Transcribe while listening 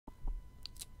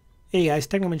Hey guys,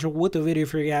 Technomentor with a video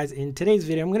for you guys. In today's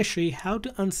video, I'm going to show you how to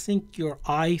unsync your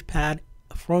iPad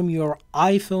from your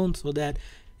iPhone so that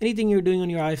anything you're doing on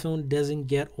your iPhone doesn't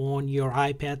get on your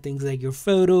iPad. Things like your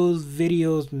photos,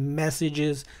 videos,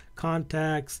 messages,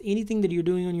 contacts, anything that you're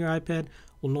doing on your iPad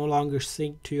will no longer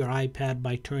sync to your iPad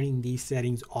by turning these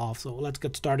settings off. So let's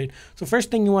get started. So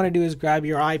first thing you want to do is grab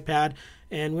your iPad,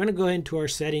 and we're going to go into our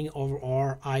setting of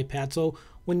our iPad. So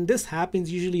when this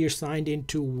happens, usually you're signed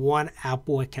into one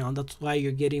Apple account. That's why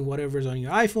you're getting whatever's on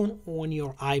your iPhone on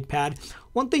your iPad.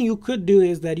 One thing you could do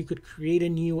is that you could create a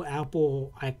new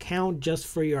Apple account just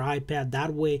for your iPad.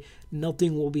 That way,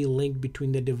 nothing will be linked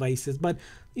between the devices. But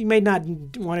you may not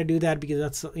want to do that because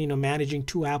that's managing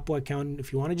two Apple accounts.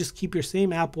 If you want to just keep your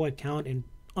same Apple account and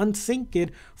unsync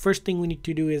it, first thing we need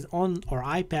to do is on our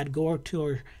iPad, go to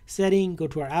our setting, go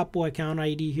to our Apple account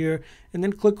ID here, and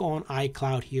then click on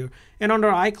iCloud here. And under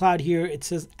iCloud here, it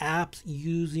says apps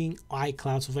using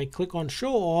iCloud. So if I click on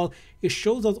show all, it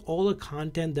shows us all the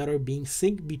content that are being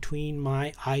synced between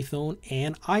my iPhone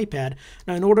and iPad.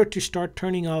 Now, in order to start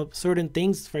turning off certain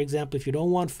things, for example, if you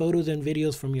don't want photos and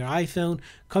videos from your iPhone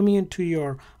coming into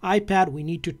your iPad, we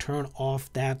need to turn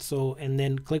off that. So, and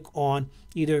then click on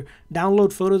either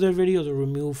download photos or videos or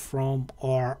remove from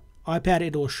our iPad.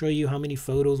 It will show you how many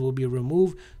photos will be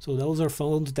removed. So those are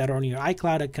phones that are on your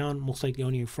iCloud account, most likely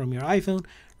only from your iPhone,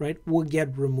 right, will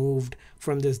get removed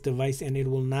from this device and it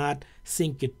will not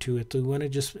sync it to it. So we want to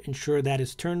just ensure that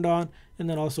is turned on, and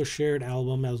then also shared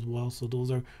album as well. So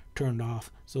those are turned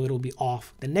off. So it'll be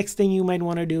off. The next thing you might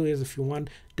want to do is if you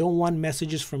don't want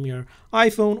messages from your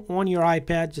iPhone on your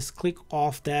iPad, just click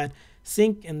off that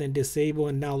sync and then disable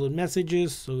and download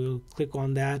messages. So you'll click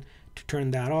on that to turn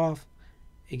that off.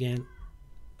 Again,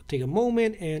 take a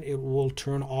moment and it will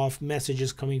turn off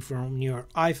messages coming from your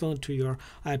iPhone to your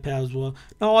iPad as well.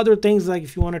 Now, other things like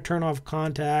if you want to turn off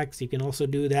contacts, you can also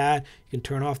do that. You can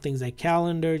turn off things like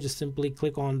calendar. Just simply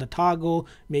click on the toggle,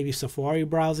 maybe Safari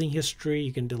browsing history.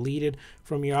 You can delete it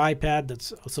from your iPad.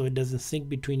 That's so it doesn't sync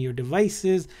between your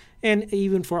devices. And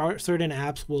even for our certain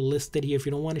apps, we'll list it here. If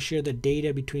you don't want to share the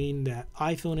data between the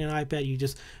iPhone and iPad, you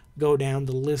just go down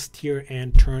the list here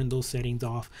and turn those settings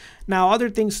off. Now, other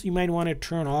things you might want to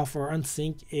turn off or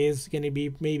unsync is going to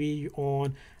be maybe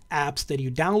on apps that you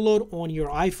download on your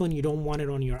iPhone. You don't want it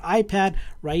on your iPad,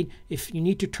 right? If you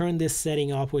need to turn this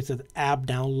setting off, where it says app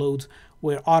downloads,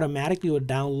 where automatically will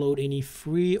download any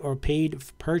free or paid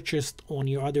purchased on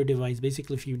your other device.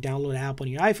 Basically, if you download an app on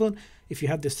your iPhone, if you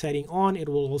have this setting on, it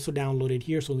will also download it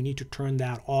here. So we need to turn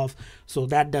that off so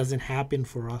that doesn't happen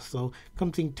for us. So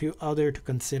something to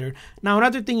consider. Now,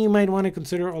 another thing you might want to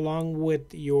consider along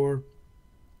with your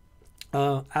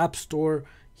App Store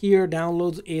here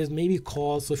downloads is maybe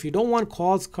calls. So if you don't want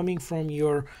calls coming from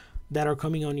that are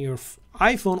coming on your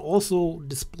iPhone also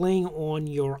displaying on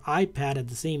your iPad at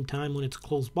the same time, when it's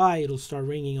close by, it'll start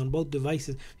ringing on both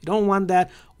devices. If you don't want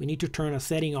that, we need to turn a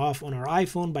setting off on our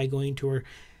iPhone by going to our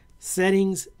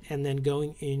settings and then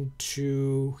going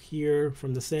into here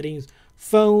from the settings,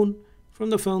 phone. From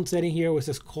the phone setting here, where it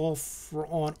says call for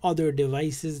on other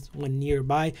devices when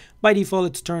nearby. By default,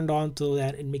 it's turned on so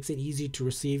that it makes it easy to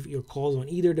receive your calls on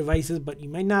either devices, but you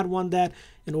might not want that.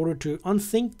 In order to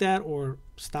unsync that or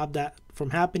stop that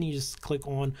from happening, you just click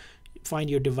on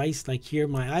find your device, like here,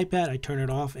 my iPad. I turn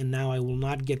it off, and now I will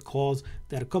not get calls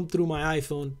that come through my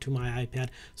iPhone to my iPad.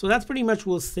 So that's pretty much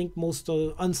will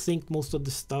unsync most of the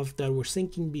stuff that we're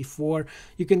syncing before.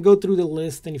 You can go through the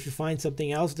list, and if you find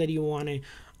something else that you want to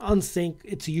unsync,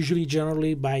 it's usually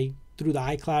generally through the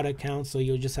iCloud account. So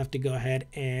you'll just have to go ahead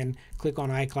and click on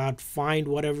iCloud, find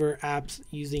whatever apps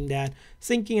using that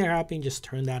syncing are happening, just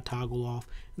turn that toggle off.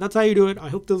 And that's how you do it. I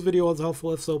hope this video was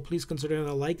helpful. If so, please consider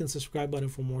the like and subscribe button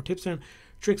for more tips and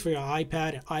tricks for your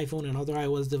iPad, iPhone, and other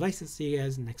iOS devices. See you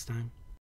guys next time.